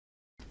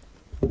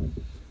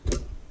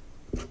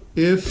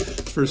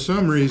If for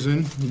some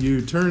reason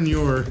you turn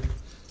your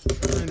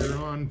grinder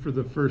on for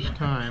the first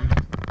time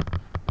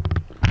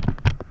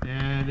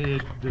and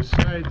it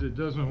decides it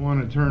doesn't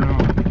want to turn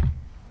on,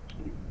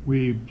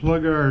 we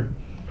plug our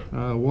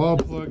wall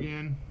plug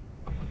in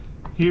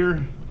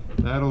here.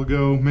 That'll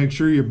go. Make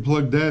sure you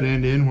plug that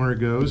end in where it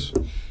goes.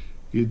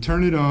 You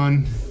turn it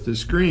on, the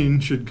screen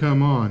should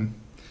come on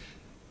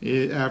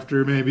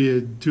after maybe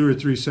a 2 or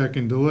 3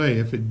 second delay.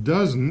 If it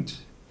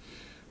doesn't,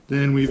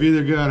 then we've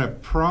either got a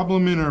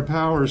problem in our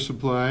power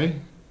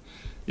supply,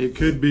 it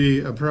could be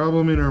a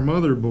problem in our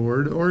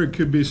motherboard, or it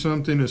could be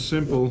something as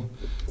simple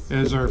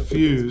as our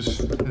fuse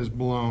has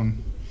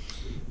blown.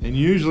 And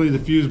usually the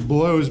fuse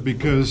blows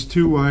because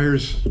 2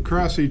 wires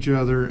cross each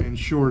other and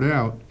short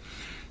out.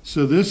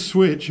 So this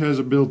switch has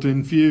a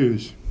built-in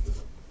fuse.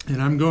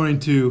 And I'm going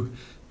to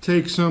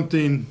take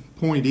something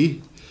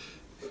pointy.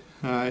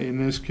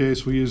 In this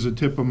case we use the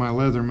tip of my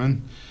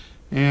Leatherman.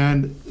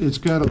 And it's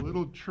got a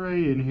little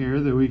tray in here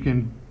that we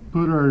can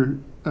put our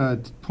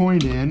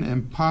point in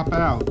and pop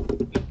out.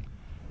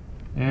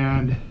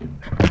 And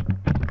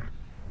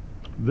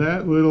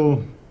that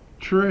little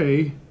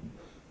tray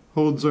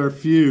holds our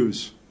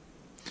fuse.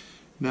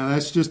 Now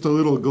that's just a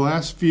little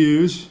glass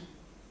fuse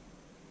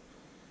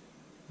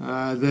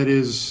that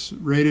is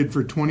rated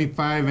for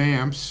 25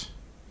 amps.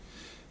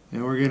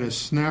 And we're going to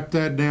snap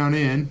that down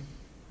in.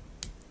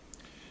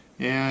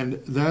 And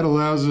that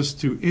allows us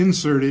to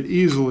insert it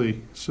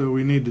easily. So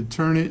we need to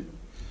turn it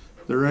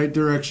the right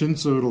direction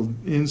so it'll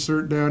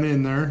insert down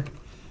in there.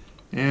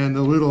 And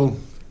the little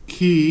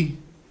key,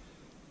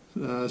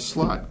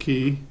 slot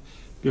key,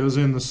 goes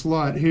in the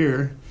slot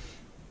here.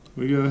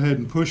 We go ahead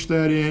and push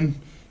that in,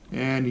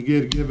 and you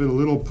give it a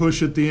little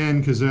push at the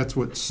end because that's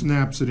what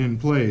snaps it in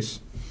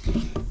place.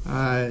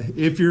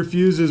 If your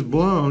fuse is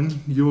blown,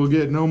 you will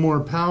get no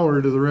more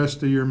power to the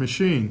rest of your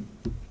machine.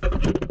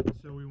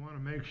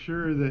 Make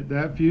sure that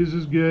that fuse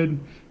is good,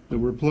 that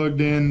we're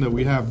plugged in, that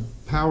we have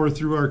power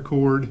through our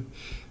cord.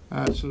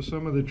 So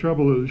some of the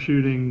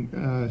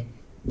troubleshooting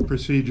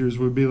procedures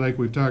would be like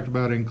we've talked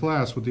about in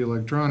class with the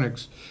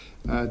electronics.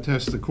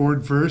 Test the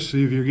cord first,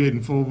 see if you're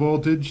getting full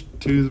voltage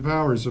to the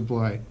power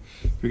supply.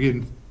 If you're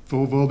getting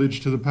full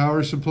voltage to the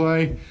power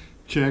supply,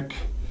 check.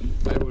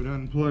 I would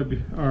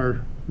unplug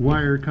our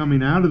wire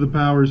coming out of the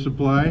power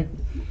supply,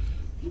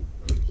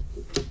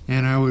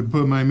 and I would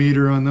put my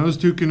meter on those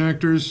 2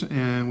 connectors,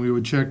 and we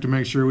would check to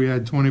make sure we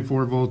had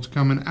 24 volts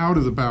coming out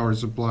of the power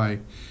supply.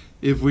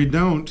 If we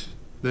don't,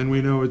 then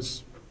we know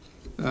it's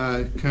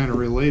kind of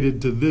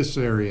related to this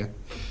area.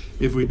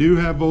 If we do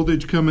have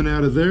voltage coming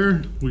out of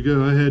there, we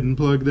go ahead and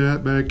plug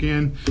that back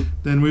in.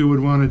 Then we would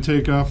want to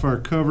take off our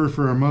cover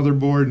for our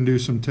motherboard and do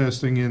some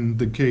testing in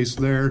the case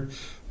there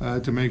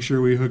to make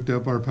sure we hooked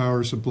up our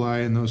power supply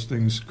and those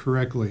things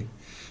correctly.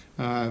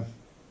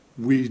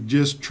 We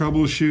just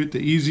troubleshoot the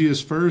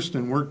easiest first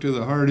and work to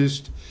the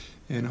hardest,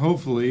 and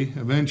hopefully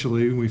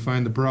eventually we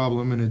find the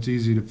problem and it's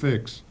easy to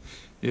fix.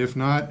 If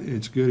not,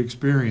 it's good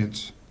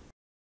experience.